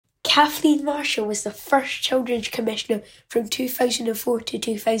Kathleen Marshall was the first Children's Commissioner from 2004 to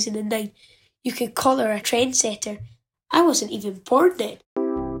 2009. You could call her a trendsetter. I wasn't even born then.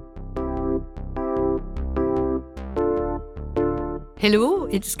 Hello,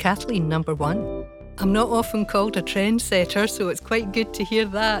 it's Kathleen, number one. I'm not often called a trendsetter, so it's quite good to hear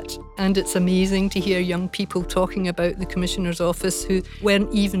that. And it's amazing to hear young people talking about the Commissioner's office who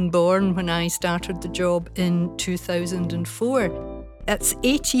weren't even born when I started the job in 2004. It's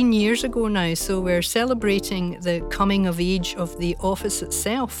 18 years ago now, so we're celebrating the coming of age of the office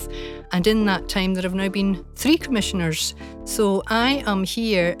itself. And in that time, there have now been 3 commissioners. So I am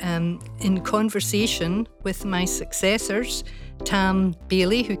here in conversation with my successors, Tam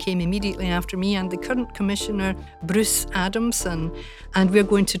Baillie, who came immediately after me, and the current Commissioner, Bruce Adamson. And we're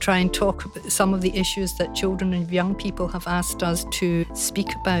going to try and talk about some of the issues that children and young people have asked us to speak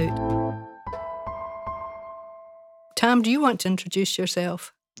about. Tam, do you want to introduce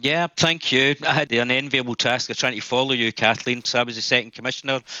yourself? Yeah, thank you. I had the unenviable task of trying to follow you, Kathleen, so I was the second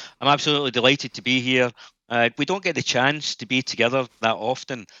Commissioner. I'm absolutely delighted to be here. We don't get the chance to be together that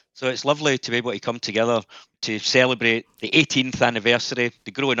often, so it's lovely to be able to come together to celebrate the 18th anniversary,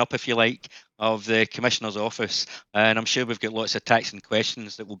 the growing up, if you like, of the Commissioner's office. And I'm sure we've got lots of taxing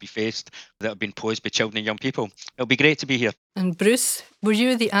questions that will be faced that have been posed by children and young people. It'll be great to be here. And Bruce, were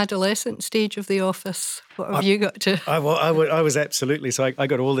you the adolescent stage of the office? What have you got to? I was absolutely. So I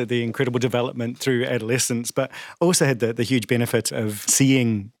got all of the incredible development through adolescence, but also had the huge benefit of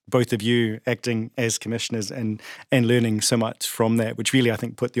seeing both of you acting as commissioners and learning so much from that, which really I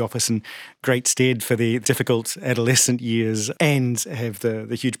think put the office in great stead for the difficult adolescent years, and have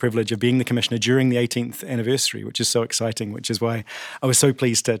the huge privilege of being the commissioner during the 18th anniversary, which is so exciting, which is why I was so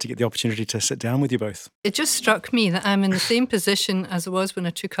pleased to get the opportunity to sit down with you both. It just struck me that I'm in the same position as I was when I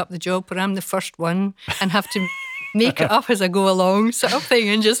took up the job, where I'm the first one and have to make it up as I go along, sort of thing,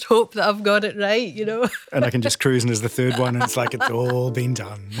 and just hope that I've got it right, you know. And I can just cruise in as the third one, and it's like it's all been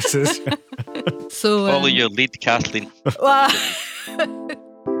done. So follow your lead, Kathleen.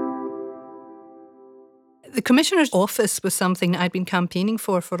 The Commissioner's office was something that I'd been campaigning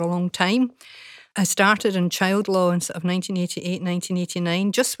for a long time. I started in child law in sort of 1988,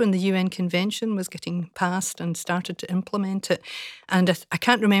 1989, just when the UN Convention was getting passed and started to implement it. And I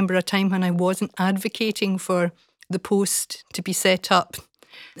can't remember a time when I wasn't advocating for the post to be set up.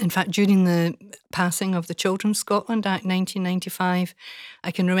 In fact, during the passing of the Sistema Scotland Act 1995,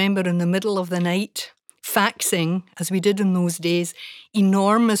 I can remember in the middle of the night faxing, as we did in those days,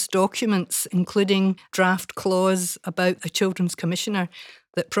 enormous documents, including draft clause about a children's commissioner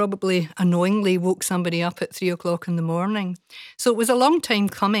that probably annoyingly woke somebody up at 3 o'clock in the morning. So it was a long time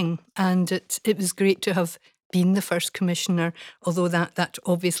coming, and it was great to have been the first commissioner, although that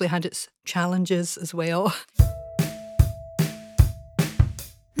obviously had its challenges as well.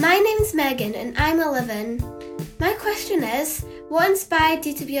 My name's Megan and I'm 11. My question is, what inspired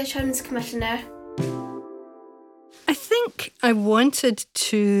you to be a Children's Commissioner? I think I wanted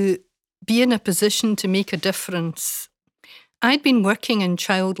to be in a position to make a difference. I'd been working in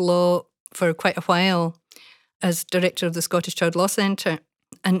child law for quite a while as director of the Scottish Child Law Centre.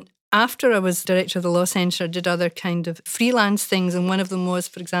 And after I was director of the Law Centre, I did other kind of freelance things. And one of them was,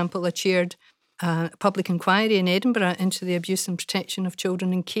 for example, I chaired a public inquiry in Edinburgh into the abuse and protection of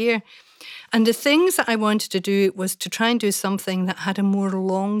children in care. And the things that I wanted to do was to try and do something that had a more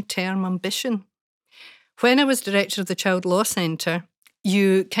long-term ambition. When I was director of the Child Law Centre,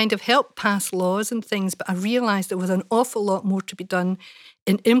 you kind of helped pass laws and things, but I realised there was an awful lot more to be done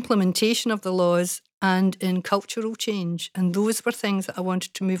in implementation of the laws and in cultural change. And those were things that I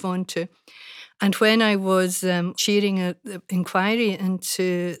wanted to move on to. And when I was chairing an inquiry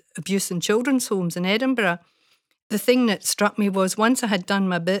into abuse in children's homes in Edinburgh, the thing that struck me was once I had done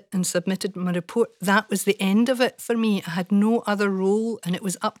my bit and submitted my report, that was the end of it for me. I had no other role, and it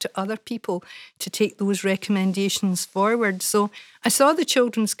was up to other people to take those recommendations forward. So I saw the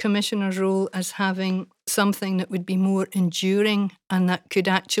Children's Commissioner's role as having something that would be more enduring and that could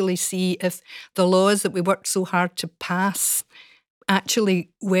actually see if the laws that we worked so hard to pass actually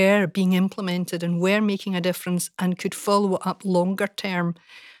were being implemented and were making a difference, and could follow it up longer term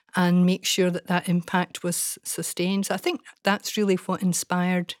and make sure that that impact was sustained. So I think that's really what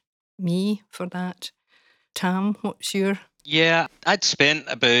inspired me for that. Tam, what's your... Yeah, I'd spent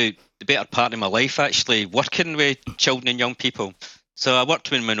about the better part of my life actually working with children and young people. So I worked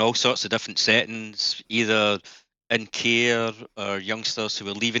with them in all sorts of different settings, either in care or youngsters who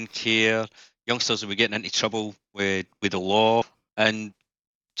were leaving care, youngsters who were getting into trouble with the law. And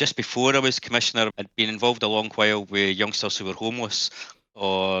just before I was Commissioner, I'd been involved a long while with youngsters who were homeless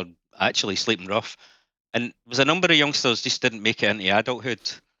or actually sleeping rough. And there was a number of youngsters just didn't make it into adulthood.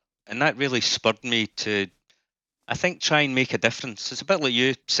 And that really spurred me to, I think, try and make a difference. It's a bit like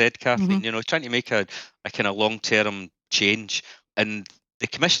you said, Kathleen, trying to make a kind of long-term change. And the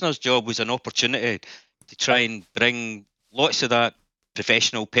Commissioner's job was an opportunity to try and bring lots of that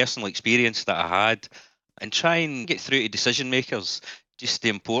professional, personal experience that I had and try and get through to decision makers just the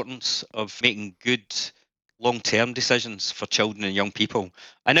importance of making good long-term decisions for children and young people.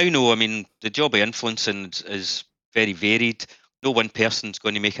 I now know, the job of influencing is very varied. No one person's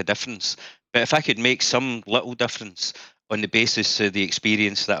going to make a difference. But if I could make some little difference on the basis of the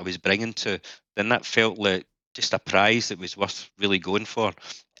experience that I was bringing to, then that felt like just a prize that was worth really going for.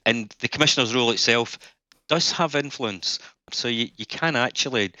 And the Commissioner's role itself does have influence. So you can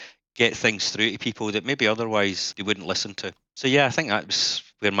actually get things through to people that maybe otherwise they wouldn't listen to. So yeah, I think that was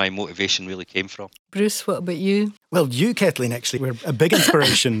where my motivation really came from. Bruce, what about you? Well, you, Kathleen, actually were a big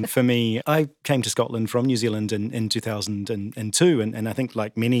inspiration for me. I came to Scotland from New Zealand in 2002, and I think,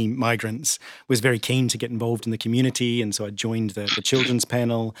 like many migrants, was very keen to get involved in the community, and so I joined the children's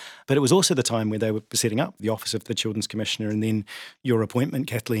panel. But it was also the time where they were setting up the Office of the Children's Commissioner, and then your appointment,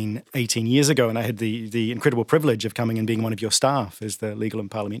 Kathleen, 18 years ago, and I had the incredible privilege of coming and being one of your staff as the Legal and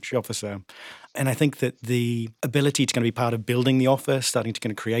Parliamentary Officer. And I think that the ability to kind of be part of building the office, starting to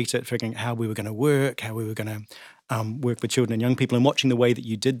kind of create it, figuring out how we were going to work, how we were going to work with children and young people, and watching the way that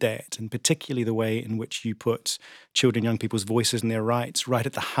you did that, and particularly the way in which you put children and young people's voices and their rights right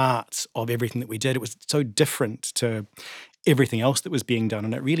at the heart of everything that we did. It was so different to everything else that was being done,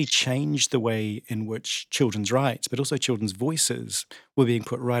 and it really changed the way in which children's rights, but also children's voices, were being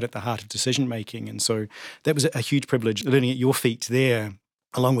put right at the heart of decision-making. And so that was a huge privilege, learning at your feet there,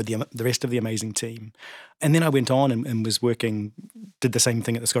 along with the rest of the amazing team. And then I went on and was working, did the same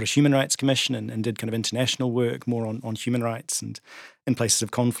thing at the Scottish Human Rights Commission, and did kind of international work more on human rights and in places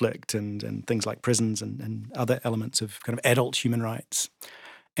of conflict and things like prisons and other elements of kind of adult human rights.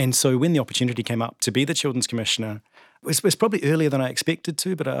 And so when the opportunity came up to be the Children's Commissioner, it was probably earlier than I expected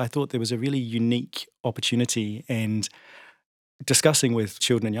to, but I thought there was a really unique opportunity. And discussing with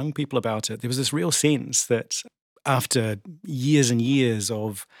children and young people about it, there was this real sense that after years and years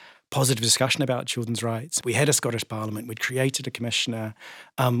of positive discussion about children's rights, we had a Scottish Parliament, we'd created a commissioner,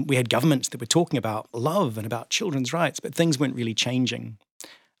 we had governments that were talking about love and about children's rights, but things weren't really changing.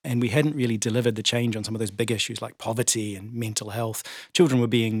 And we hadn't really delivered the change on some of those big issues like poverty and mental health. Children were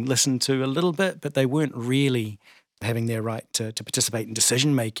being listened to a little bit, but they weren't really having their right to participate in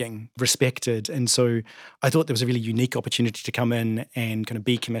decision-making respected. And so I thought there was a really unique opportunity to come in and kind of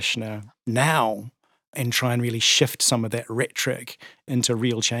be commissioner now and try and really shift some of that rhetoric into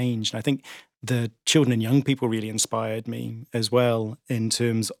real change. And I think the children and young people really inspired me as well in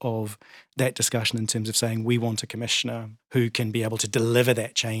terms of that discussion, in terms of saying we want a commissioner who can be able to deliver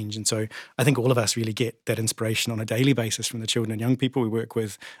that change. And so I think all of us really get that inspiration on a daily basis from the children and young people we work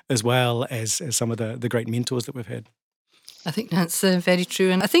with, as well as some of the great mentors that we've had. I think that's very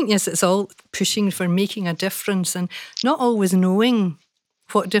true. And I think, yes, it's all pushing for making a difference and not always knowing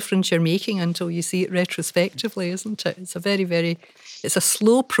what difference you're making until you see it retrospectively, isn't it? It's a it's a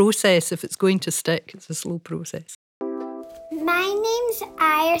slow process. If it's going to stick, it's a slow process. My name's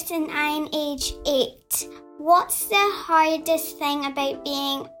Iris and I'm age 8. What's the hardest thing about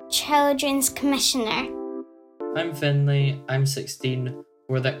being Children's Commissioner? I'm Finlay, I'm 16.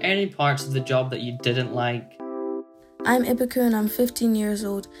 Were there any parts of the job that you didn't like? I'm Ibuku and I'm 15 years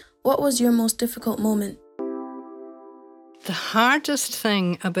old. What was your most difficult moment? The hardest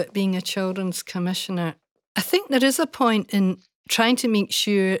thing about being a Children's Commissioner, I think there is a point in trying to make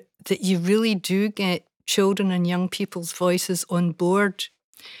sure that you really do get children and young people's voices on board.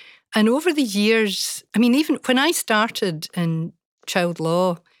 And over the years, even when I started in child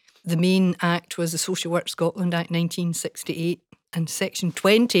law, the main act was the Social Work Scotland Act 1968, and Section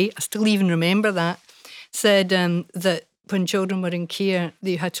 20, I still even remember that, said that when children were in care,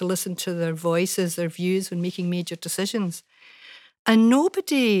 they had to listen to their voices, their views when making major decisions. And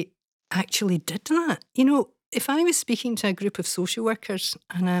nobody actually did that. If I was speaking to a group of social workers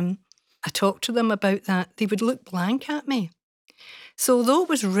and I talked to them about that, they would look blank at me. So although it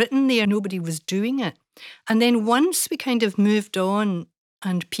was written there, nobody was doing it. And then once we kind of moved on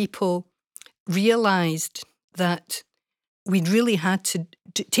and people realised that we really had to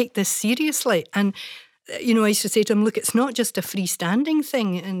take this seriously. And, I used to say to them, look, it's not just a freestanding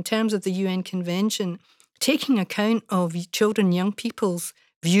thing in terms of the UN Convention. Taking account of children and young people's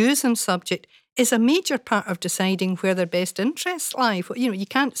views on subject is a major part of deciding where their best interests lie. You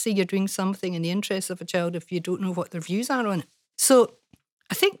can't say you're doing something in the interests of a child if you don't know what their views are on it. So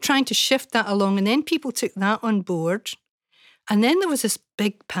I think trying to shift that along, and then people took that on board. And then there was this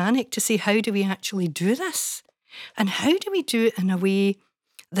big panic to say, how do we actually do this? And how do we do it in a way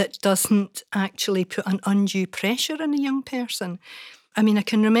that doesn't actually put an undue pressure on a young person. I mean, I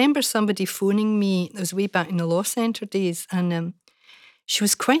can remember somebody phoning me, it was way back in the law centre days, and she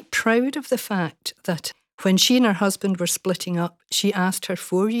was quite proud of the fact that when she and her husband were splitting up, she asked her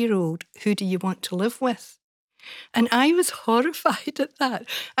 4-year-old, who do you want to live with? And I was horrified at that.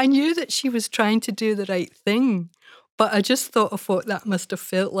 I knew that she was trying to do the right thing, but I just thought of what that must have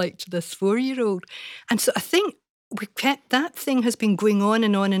felt like to this 4-year-old. And so I think that thing has been going on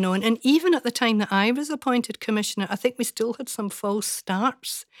and on and on. And even at the time that I was appointed commissioner, I think we still had some false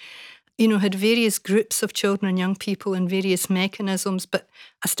starts. Had various groups of children and young people and various mechanisms, but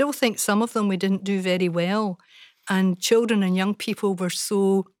I still think some of them we didn't do very well. And children and young people were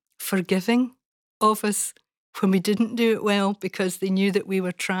so forgiving of us when we didn't do it well because they knew that we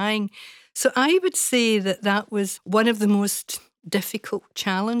were trying. So I would say that was one of the most difficult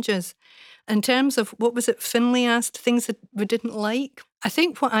challenges. In terms of, what was it Finlay asked, things that we didn't like? I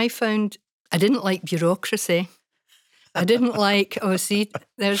think what I found, I didn't like bureaucracy. I didn't like,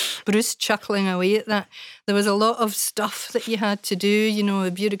 there's Bruce chuckling away at that. There was a lot of stuff that you had to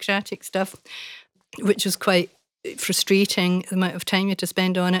do, bureaucratic stuff, which was quite frustrating, the amount of time you had to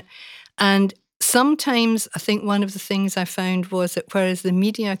spend on it. And sometimes I think one of the things I found was that whereas the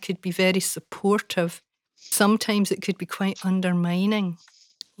media could be very supportive, sometimes it could be quite undermining,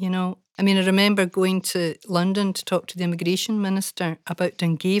 I mean, I remember going to London to talk to the immigration minister about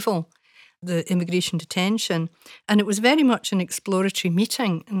Dungavel, the immigration detention, and it was very much an exploratory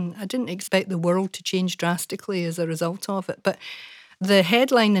meeting, and I didn't expect the world to change drastically as a result of it. But the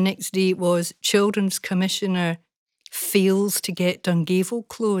headline the next day was, Children's Commissioner fails to get Dungavel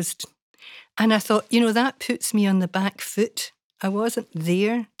closed. And I thought, that puts me on the back foot. I wasn't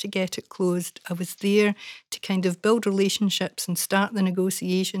there to get it closed. I was there to kind of build relationships and start the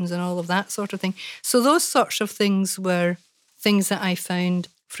negotiations and all of that sort of thing. So those sorts of things were things that I found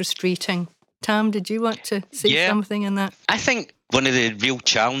frustrating. Tam, did you want to say something on that? I think one of the real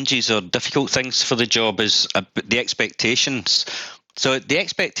challenges or difficult things for the job is the expectations. So the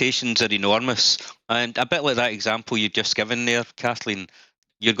expectations are enormous. And a bit like that example you've just given there, Kathleen,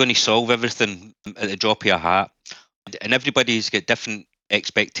 you're going to solve everything at the drop of a hat. And everybody's got different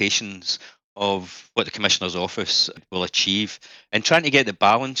expectations of what the Commissioner's Office will achieve. And trying to get the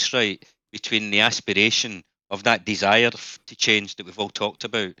balance right between the aspiration of that desire to change that we've all talked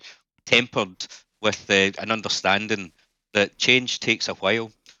about, tempered with an understanding that change takes a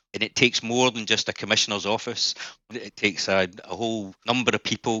while. And it takes more than just a Commissioner's Office. It takes a whole number of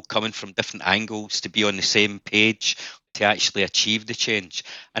people coming from different angles to be on the same page to actually achieve the change.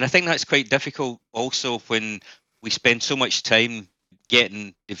 And I think that's quite difficult also when we spend so much time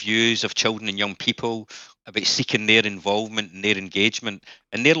getting the views of children and young people about seeking their involvement and their engagement,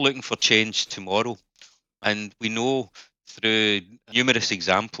 and they're looking for change tomorrow. And we know through numerous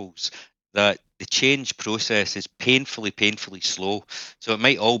examples that the change process is painfully slow. So it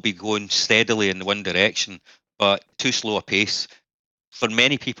might all be going steadily in the one direction, but too slow a pace for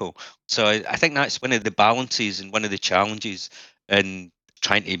many people. So I think that's one of the balances and one of the challenges in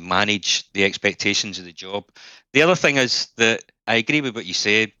trying to manage the expectations of the job. The other thing is that I agree with what you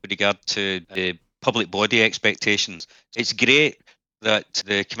said with regard to the public body expectations. It's great that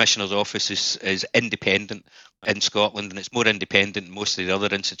the Commissioner's Office is independent in Scotland, and it's more independent than most of the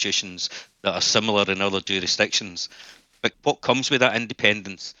other institutions that are similar in other jurisdictions. But what comes with that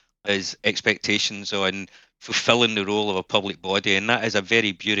independence is expectations on fulfilling the role of a public body, and that is a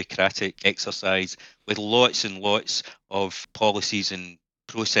very bureaucratic exercise with lots and lots of policies and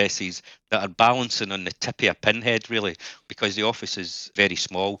processes that are balancing on the tip of a pinhead, really, because the office is very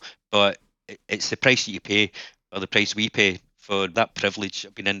small, but it's the price that you pay, or the price we pay, for that privilege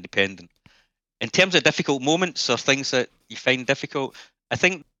of being independent. In terms of difficult moments or things that you find difficult, I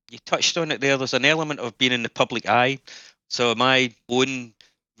think you touched on it there. There's an element of being in the public eye. So my own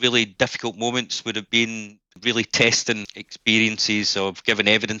really difficult moments would have been really testing experiences of giving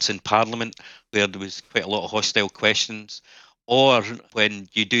evidence in Parliament where there was quite a lot of hostile questions, or when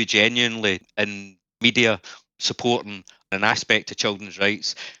you do genuinely in media supporting an aspect of children's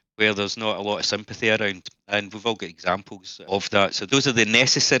rights where there's not a lot of sympathy around. And we've all got examples of that. So those are the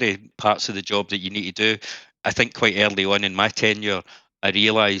necessary parts of the job that you need to do. I think quite early on in my tenure, I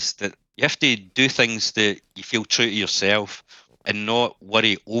realised that you have to do things that you feel true to yourself and not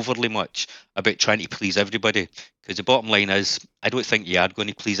worry overly much about trying to please everybody. Because the bottom line is, I don't think you are going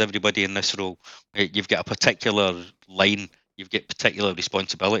to please everybody in this role. You've got a particular line, you've got particular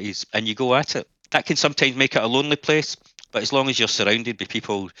responsibilities, and you go at it. That can sometimes make it a lonely place, but as long as you're surrounded by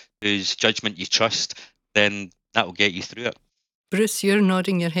people whose judgment you trust, then that will get you through it. Bruce, you're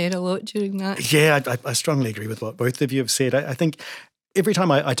nodding your head a lot during that. Yeah, I strongly agree with what both of you have said. I think Every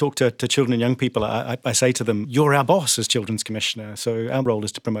time I talk to children and young people, I say to them, you're our boss as Children's Commissioner. So our role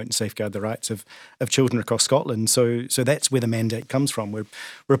is to promote and safeguard the rights of children across Scotland. So that's where the mandate comes from. We're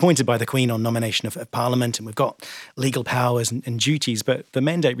appointed by the Queen on nomination of Parliament, and we've got legal powers and duties, but the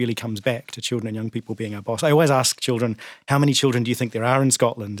mandate really comes back to children and young people being our boss. I always ask children, how many children do you think there are in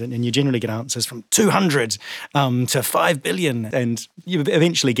Scotland? And you generally get answers from 200 to 5 billion. And you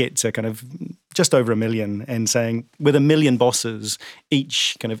eventually get to kind of just over 1 million, and saying with 1 million bosses,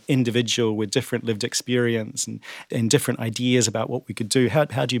 each kind of individual with different lived experience and different ideas about what we could do, how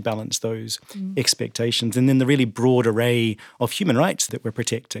do you balance those expectations? And then the really broad array of human rights that we're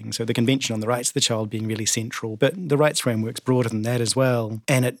protecting. So the Convention on the Rights of the Child being really central, but the rights framework's broader than that as well.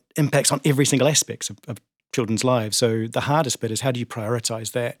 And it impacts on every single aspect of children's lives. So the hardest bit is, how do you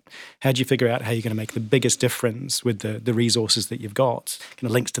prioritise that? How do you figure out how you're going to make the biggest difference with the resources that you've got? Kind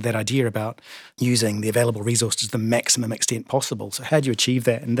of links to that idea about using the available resources to the maximum extent possible. So how do you achieve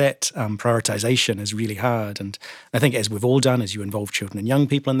that? And that prioritisation is really hard. And I think, as we've all done, as you involve children and young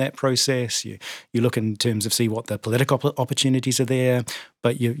people in that process, you look in terms of see what the political opportunities are there,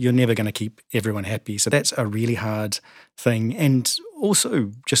 but you're never going to keep everyone happy. So that's a really hard thing. And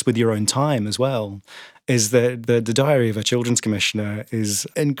also, just with your own time as well, is that the diary of a Children's Commissioner is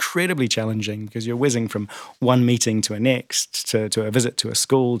incredibly challenging, because you're whizzing from one meeting to a next, to a visit to a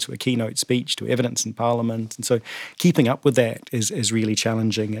school, to a keynote speech, to evidence in Parliament. And so keeping up with that is really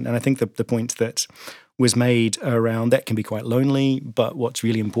challenging. And I think the point that was made around that can be quite lonely, but what's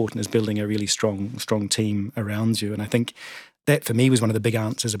really important is building a really strong team around you. And I think that, for me, was one of the big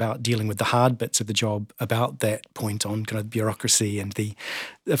answers about dealing with the hard bits of the job, about that point on kind of bureaucracy and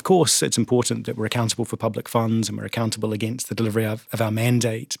of course, it's important that we're accountable for public funds and we're accountable against the delivery of our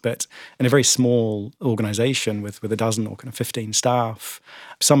mandate. But in a very small organisation with a dozen or kind of 15 staff,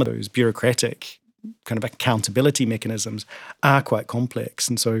 some of those bureaucratic kind of accountability mechanisms are quite complex.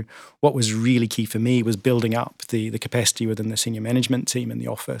 And so what was really key for me was building up the capacity within the senior management team in the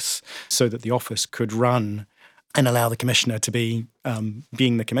office, so that the office could run and allow the commissioner to be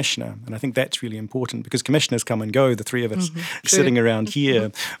being the commissioner. And I think that's really important, because commissioners come and go, the three of us sitting around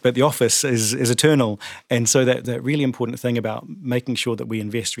here, but the office is eternal. And so that really important thing about making sure that we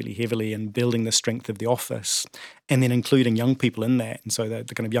invest really heavily in building the strength of the office, and then including young people in that. And so that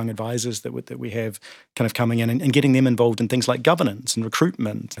the kind of young advisors that we have kind of coming in and getting them involved in things like governance and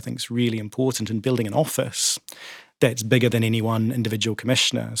recruitment, I think is really important in building an office that's bigger than any one individual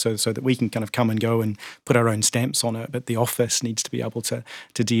commissioner, so that we can kind of come and go and put our own stamps on it, but the office needs to be able to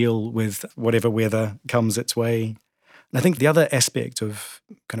deal with whatever weather comes its way. And I think the other aspect of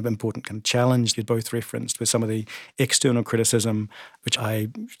kind of important kind of challenge you both referenced was some of the external criticism, which I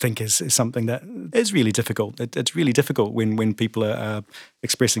think is something that is really difficult. It's really difficult when people are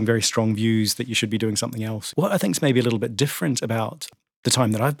expressing very strong views that you should be doing something else. What I think is maybe a little bit different about the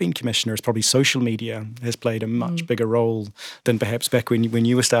time that I've been commissioner is probably social media has played a much bigger role than perhaps back when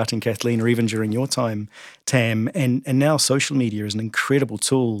you were starting, Kathleen, or even during your time, Tam. And now social media is an incredible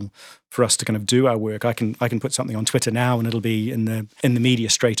tool for us to kind of do our work. I can put something on Twitter now and it'll be in the media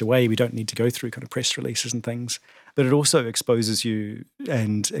straight away. We don't need to go through kind of press releases and things. But it also exposes you,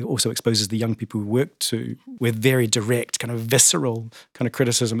 and it also exposes the young people we work to with very direct, kind of visceral kind of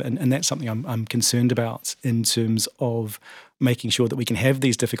criticism. And that's something I'm concerned about in terms of making sure that we can have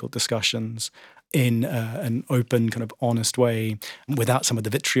these difficult discussions in an open, kind of honest way without some of the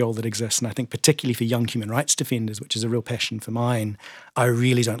vitriol that exists. And I think particularly for young human rights defenders, which is a real passion for mine, I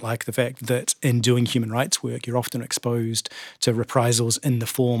really don't like the fact that in doing human rights work, you're often exposed to reprisals in the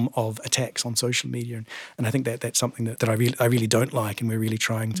form of attacks on social media. And I think that's something that I really don't like, and we're really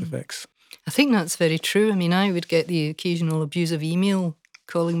trying to fix. I think that's very true. I mean, I would get the occasional abusive email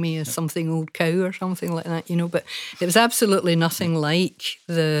calling me a something old cow or something like that, but it was absolutely nothing like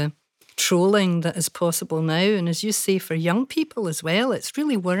the trolling that is possible now. And as you say, for young people as well, it's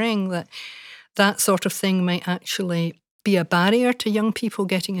really worrying that sort of thing might actually be a barrier to young people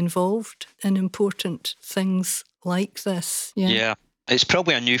getting involved in important things like this. Yeah, it's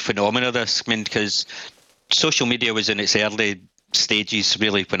probably a new phenomenon, this, because social media was in its early stages,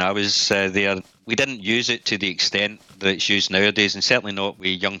 really, when I was there. We didn't use it to the extent that it's used nowadays, and certainly not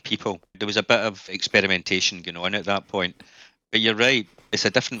with young people. There was a bit of experimentation going on at that point. But you're right, it's a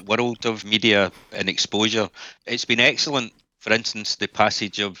different world of media and exposure. It's been excellent, for instance, the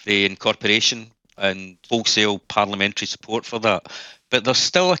passage of the incorporation and wholesale parliamentary support for that. But there's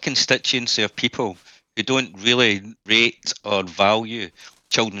still a constituency of people who don't really rate or value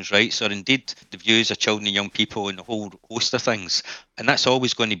children's rights, or indeed the views of children and young people, and a whole host of things. And that's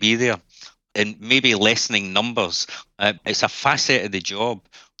always going to be there. And maybe lessening numbers, it's a facet of the job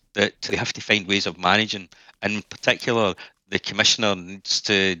that we have to find ways of managing. And in particular, the Commissioner needs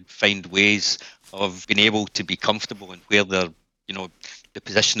to find ways of being able to be comfortable in where they're, the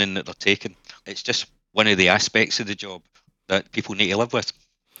positioning that they're taking. It's just one of the aspects of the job that people need to live with.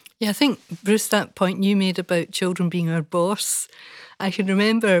 Yeah, I think, Bruce, that point you made about children being our boss, I can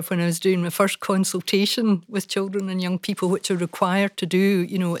remember when I was doing my first consultation with children and young people, which are required to do,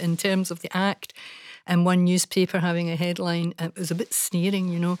 in terms of the Act, and one newspaper having a headline, it was a bit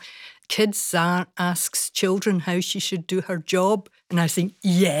sneering, Kids Czar asks children how she should do her job. And I think,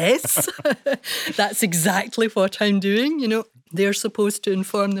 yes, that's exactly what I'm doing, They're supposed to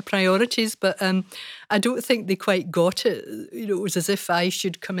inform the priorities, but I don't think they quite got it. It was as if I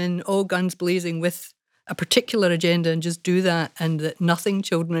should come in all guns blazing with a particular agenda and just do that, and that nothing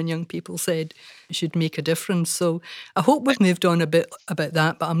children and young people said should make a difference. So I hope we've moved on a bit about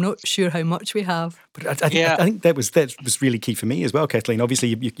that, but I'm not sure how much we have. But I think that was really key for me as well, Kathleen. Obviously,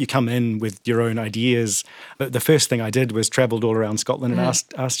 you come in with your own ideas. But the first thing I did was travelled all around Scotland and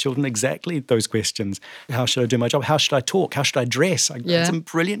asked children exactly those questions. How should I do my job? How should I talk? How should I dress? I had some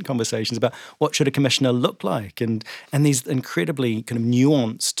brilliant conversations about what should a commissioner look like, and these incredibly kind of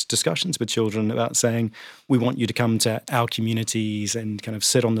nuanced discussions with children about saying, we want you to come to our communities and kind of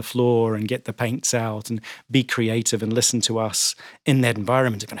sit on the floor and get the paints out and be creative and listen to us in that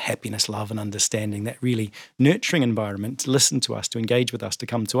environment of kind of happiness, love and understanding, that really nurturing environment, to listen to us, to engage with us, to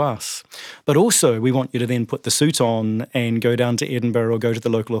come to us. But also we want you to then put the suit on and go down to Edinburgh or go to the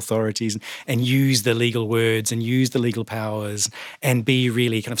local authorities and use the legal words and use the legal powers and be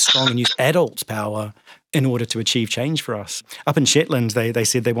really kind of strong and use adult power in order to achieve change for us. Up in Shetland, they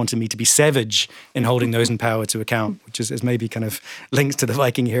said they wanted me to be savage in holding those in power to account, which is maybe kind of linked to the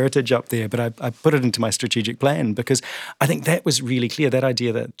Viking heritage up there. But I put it into my strategic plan because I think that was really clear, that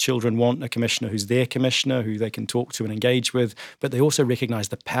idea that children want a commissioner who's their commissioner, who they can talk to and engage with, but they also recognise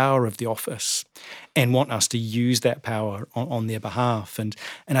the power of the office and want us to use that power on their behalf. And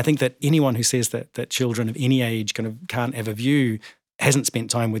I think that anyone who says that children of any age kind of can't have a view hasn't spent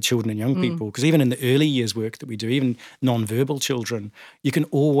time with children and young people, because even in the early years work that we do, even non-verbal children, you can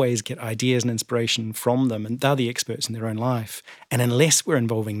always get ideas and inspiration from them, and they're the experts in their own life. And unless we're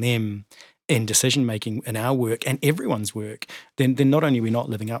involving them in decision-making in our work and everyone's work, then not only are we not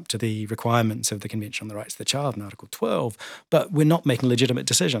living up to the requirements of the Convention on the Rights of the Child in Article 12, but we're not making legitimate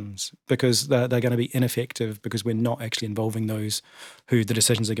decisions because they're going to be ineffective because we're not actually involving those who the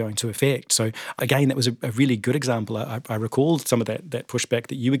decisions are going to affect. So again, that was a really good example. I recalled some of that pushback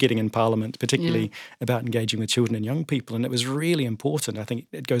that you were getting in Parliament, particularly about engaging with children and young people, and it was really important. I think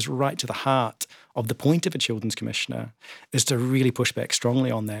it goes right to the heart of the point of a Children's Commissioner, is to really push back strongly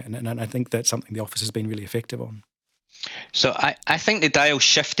on that. And I think that's something the office has been really effective on. So I think the dial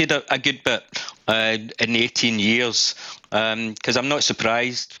shifted a good bit in 18 years, because I'm not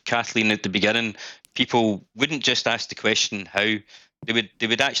surprised, Kathleen, at the beginning, people wouldn't just ask the question how, they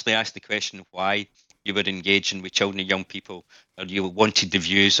would actually ask the question why you were engaging with children and young people, or you wanted the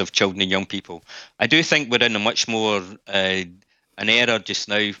views of children and young people. I do think we're in a much more an era just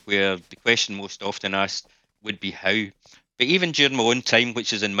now where the question most often asked would be how. But even during my own time,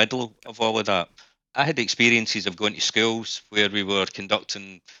 which is in the middle of all of that, I had experiences of going to schools where we were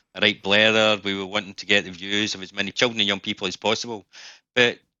conducting a right blather, we were wanting to get the views of as many children and young people as possible.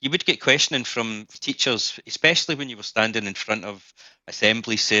 But you would get questioning from teachers, especially when you were standing in front of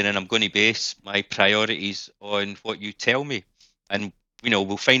assembly saying, and I'm going to base my priorities on what you tell me. And,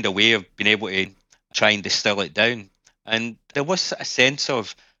 we'll find a way of being able to try and distill it down. And there was a sense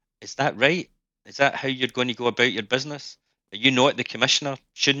of, is that right? Is that how you're going to go about your business? Are you not the commissioner?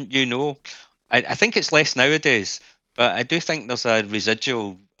 Shouldn't you know? I think it's less nowadays, but I do think there's a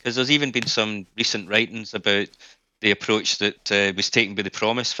residual, because there's even been some recent writings about the approach that was taken by the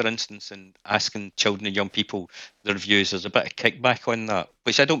Promise, for instance, and asking children and young people their views. There's a bit of kickback on that,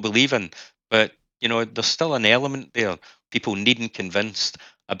 which I don't believe in, but there's still an element there, people needing convinced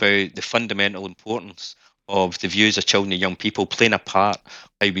about the fundamental importance of the views of children and young people playing a part,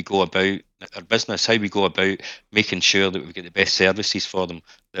 how we go about our business, how we go about making sure that we get the best services for them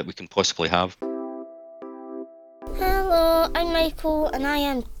that we can possibly have. Hello, I'm Michael and I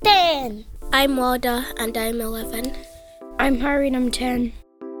am 10. I'm Wada and I'm 11. I'm Harry and I'm 10.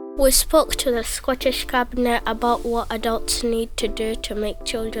 We spoke to the Scottish Cabinet about what adults need to do to make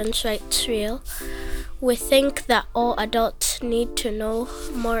children's rights real. We think that all adults need to know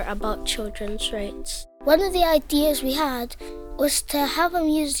more about children's rights. One of the ideas we had was to have a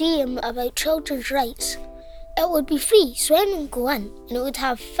museum about children's rights. It would be free, so anyone could go in, and it would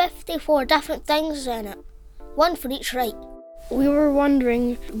have 54 different things in it, one for each right. We were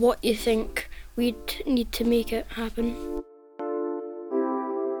wondering what you think we'd need to make it happen.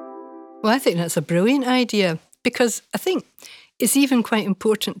 Well, I think that's a brilliant idea. because I think it's even quite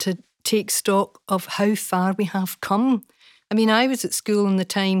important to take stock of how far we have come. I mean, I was at school in the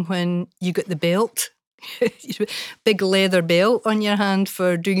time when you got the belt, big leather belt on your hand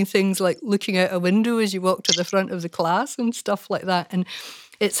for doing things like looking out a window as you walk to the front of the class and stuff like that. And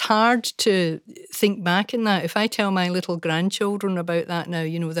it's hard to think back in that. If I tell my little grandchildren about that now,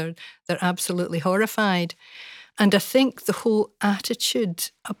 they're absolutely horrified. And I think the whole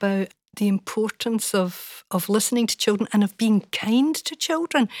attitude about the importance of listening to children and of being kind to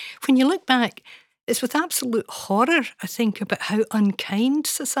children, when you look back, it's with absolute horror, I think, about how unkind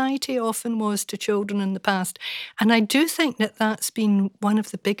society often was to children in the past. And I do think that that's been one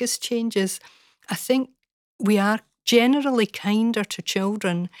of the biggest changes. I think we are generally kinder to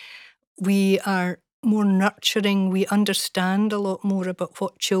children. We are more nurturing. We understand a lot more about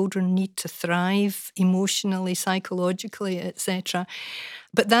what children need to thrive emotionally, psychologically, etc.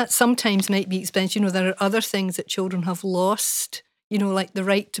 But that sometimes might be expensive. There are other things that children have lost, like the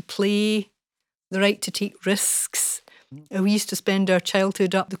right to play, the right to take risks. We used to spend our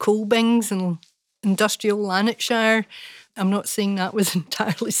childhood up the coal bins in industrial Lanarkshire. I'm not saying that was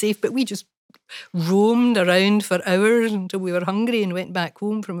entirely safe, but we just roamed around for hours until we were hungry and went back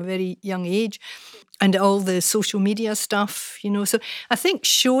home from a very young age. And all the social media stuff, So I think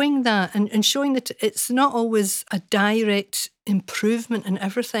showing that and showing that it's not always a direct improvement in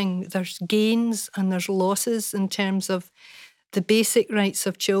everything. There's gains and there's losses in terms of the basic rights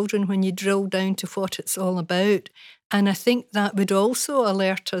of children when you drill down to what it's all about. And I think that would also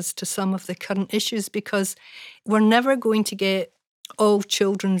alert us to some of the current issues, because we're never going to get all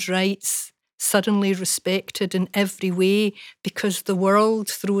children's rights suddenly respected in every way, because the world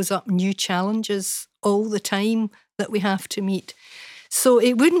throws up new challenges all the time that we have to meet. So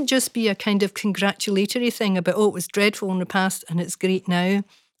it wouldn't just be a kind of congratulatory thing about, it was dreadful in the past and it's great now.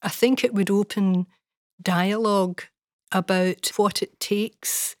 I think it would open dialogue about what it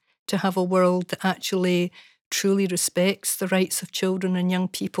takes to have a world that actually truly respects the rights of children and young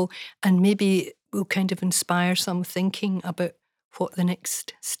people, and maybe will kind of inspire some thinking about what the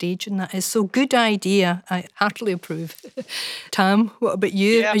next stage in that is. So good idea. I heartily approve. Tam, what about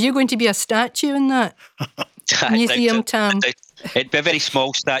you? Yeah. Are you going to be a statue in that museum, Tam? It'd be a very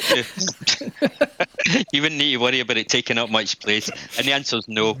small statue. You wouldn't need to worry about it taking up much place. And the answer is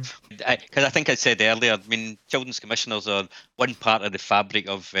no. Because I think I said earlier, children's commissioners are one part of the fabric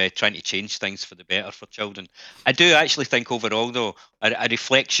of trying to change things for the better for children. I do actually think overall, though, a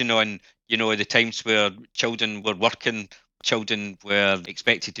reflection on, the times where children were working, children were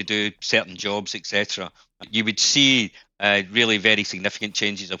expected to do certain jobs, etc. You would see really very significant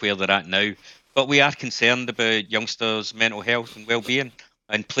changes of where they're at now. But we are concerned about youngsters' mental health and well-being,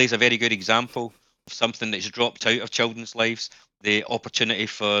 and Play's a very good example of something that's dropped out of children's lives, the opportunity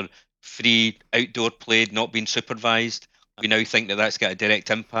for free outdoor play not being supervised. We now think that that's got a direct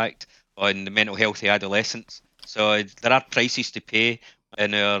impact on the mental health of adolescents. So there are prices to pay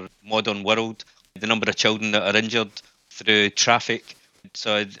in our modern world. The number of children that are injured through traffic.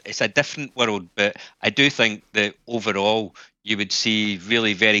 So it's a different world, but I do think that overall you would see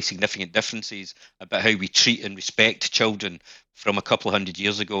really very significant differences about how we treat and respect children from a couple of hundred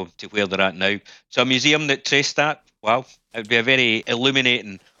years ago to where they're at now. So a museum that traced that, wow, it would be a very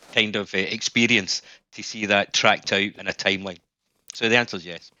illuminating kind of experience to see that tracked out in a timeline. So the answer is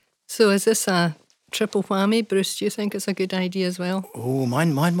yes. So is this a triple whammy, Bruce? Do you think it's a good idea as well? Oh,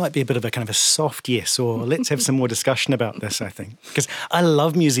 mine might be a bit of a kind of a soft yes, or let's have some more discussion about this, I think. Because I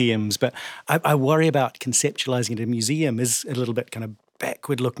love museums, but I worry about conceptualising it. A museum is a little bit kind of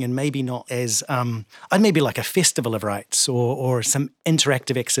backward looking and maybe not as, I'd maybe like a festival of rights or some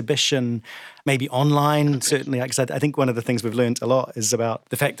interactive exhibition, maybe online, certainly. Because I think one of the things we've learned a lot is about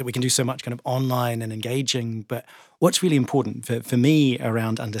the fact that we can do so much kind of online and engaging. But what's really important for me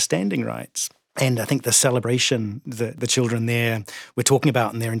around understanding rights, and I think the celebration that the children there were talking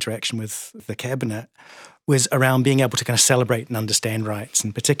about in their interaction with the Cabinet was around being able to kind of celebrate and understand rights,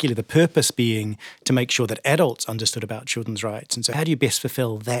 and particularly the purpose being to make sure that adults understood about children's rights. And so how do you best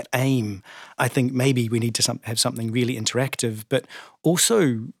fulfill that aim? I think maybe we need to have something really interactive, but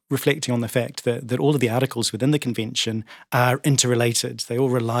also reflecting on the fact that all of the articles within the convention are interrelated. They all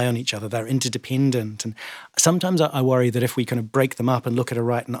rely on each other. They're interdependent. And sometimes I worry that if we kind of break them up and look at a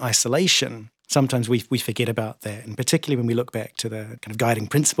right in isolation, sometimes we forget about that, and particularly when we look back to the kind of guiding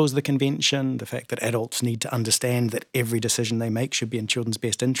principles of the convention, the fact that adults need to understand that every decision they make should be in children's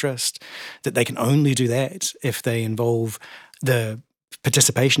best interest, that they can only do that if they involve the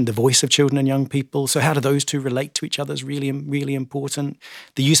participation, the voice of children and young people. So how do those two relate to each other is really, really important.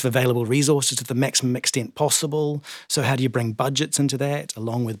 The use of available resources to the maximum extent possible. So how do you bring budgets into that,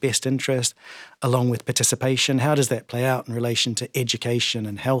 along with best interest, along with participation? How does that play out in relation to education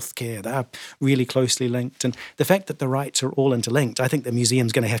and healthcare? They are really closely linked. And the fact that the rights are all interlinked, I think the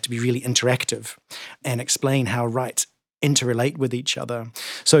museum's going to have to be really interactive and explain how rights interrelate with each other.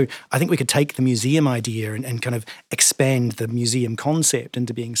 So I think we could take the museum idea and kind of expand the museum concept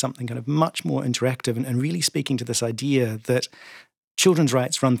into being something kind of much more interactive and really speaking to this idea that children's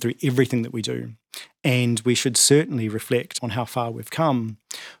rights run through everything that we do. And we should certainly reflect on how far we've come.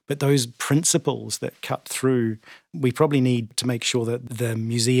 But those principles that cut through, we probably need to make sure that the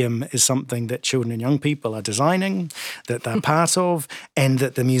museum is something that children and young people are designing, that they're part of, and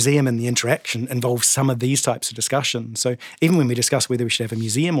that the museum and the interaction involves some of these types of discussions. So even when we discuss whether we should have a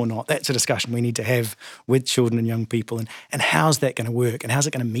museum or not, that's a discussion we need to have with children and young people. And how's that going to work? And how's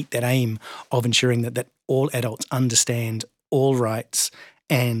it going to meet that aim of ensuring that all adults understand all rights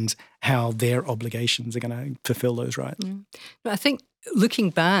and how their obligations are going to fulfill those rights. I think looking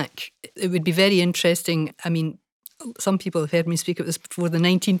back, it would be very interesting. I mean, some people have heard me speak of this before, the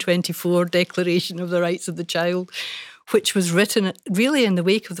 1924 Declaration of the Rights of the Child, which was written really in the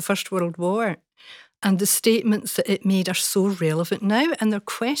wake of the First World War. And the statements that it made are so relevant now, and they're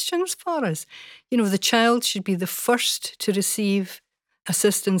questions for us. You know, the child should be the first to receive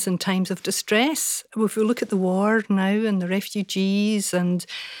assistance in times of distress. If we look at the war now and the refugees and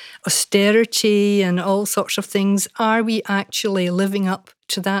austerity and all sorts of things, are we actually living up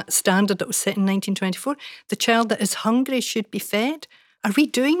to that standard that was set in 1924? The child that is hungry should be fed. Are we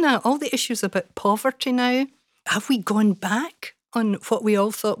doing that? All the issues about poverty now, have we gone back on what we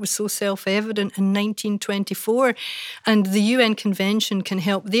all thought was so self-evident in 1924? And the UN Convention can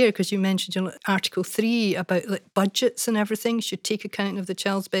help there, because you mentioned Article 3 about budgets and everything should take account of the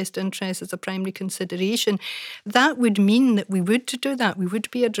child's best interest as a primary consideration. That would mean that we would do that. We would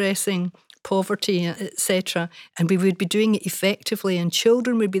be addressing poverty, etc., and we would be doing it effectively, and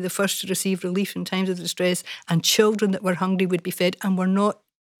children would be the first to receive relief in times of distress, and children that were hungry would be fed, and we're not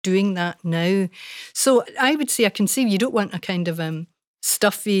doing that now. So I would say I can see you don't want a kind of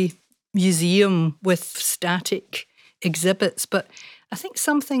stuffy museum with static exhibits, but I think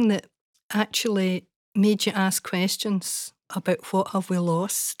something that actually made you ask questions about what have we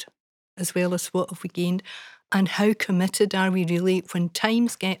lost as well as what have we gained, and how committed are we really when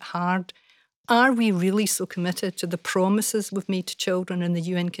times get hard. Are we really so committed to the promises we've made to children in the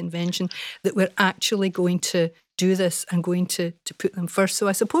UN Convention that we're actually going to do this and going to put them first? So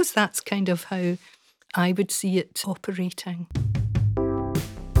I suppose that's kind of how I would see it operating.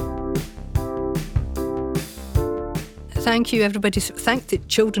 Thank you, everybody. Thank the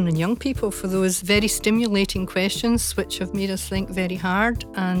children and young people for those very stimulating questions, which have made us think very hard.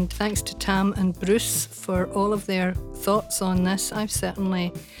 And thanks to Tam and Bruce for all of their thoughts on this. I've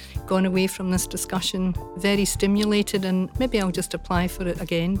certainly gone away from this discussion very stimulated, and maybe I'll just apply for it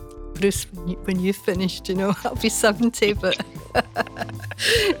again. Bruce, when you've finished, I'll be 70, but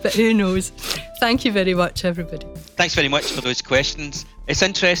who knows. Thank you very much, everybody. Thanks very much for those questions. It's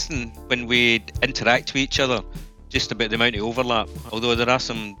interesting when we interact with each other, just about the amount of overlap, although there are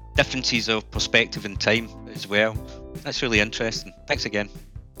some differences of perspective and time as well. That's really interesting. Thanks again.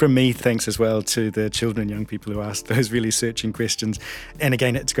 From me, thanks as well to the children and young people who asked those really searching questions. And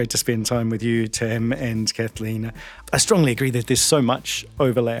again, it's great to spend time with you, Tam and Kathleen. I strongly agree that there's so much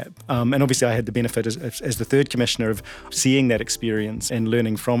overlap. And obviously I had the benefit as the third commissioner of seeing that experience and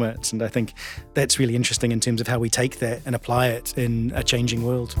learning from it. And I think that's really interesting in terms of how we take that and apply it in a changing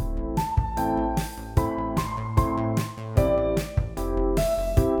world.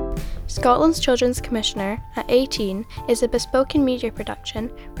 Scotland's Children's Commissioner at 18 is a Bespoken media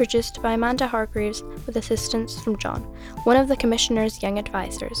production produced by Amanda Hargreaves with assistance from John, one of the Commissioner's young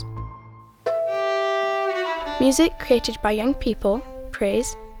advisors. Music created by young people: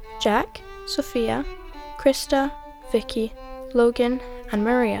 Praise, Jack, Sophia, Krista, Vicky, Logan and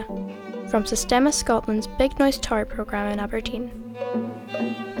Maria, from Sistema Scotland's Big Noise Tower programme in Aberdeen.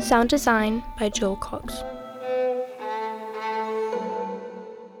 Sound design by Joel Cox.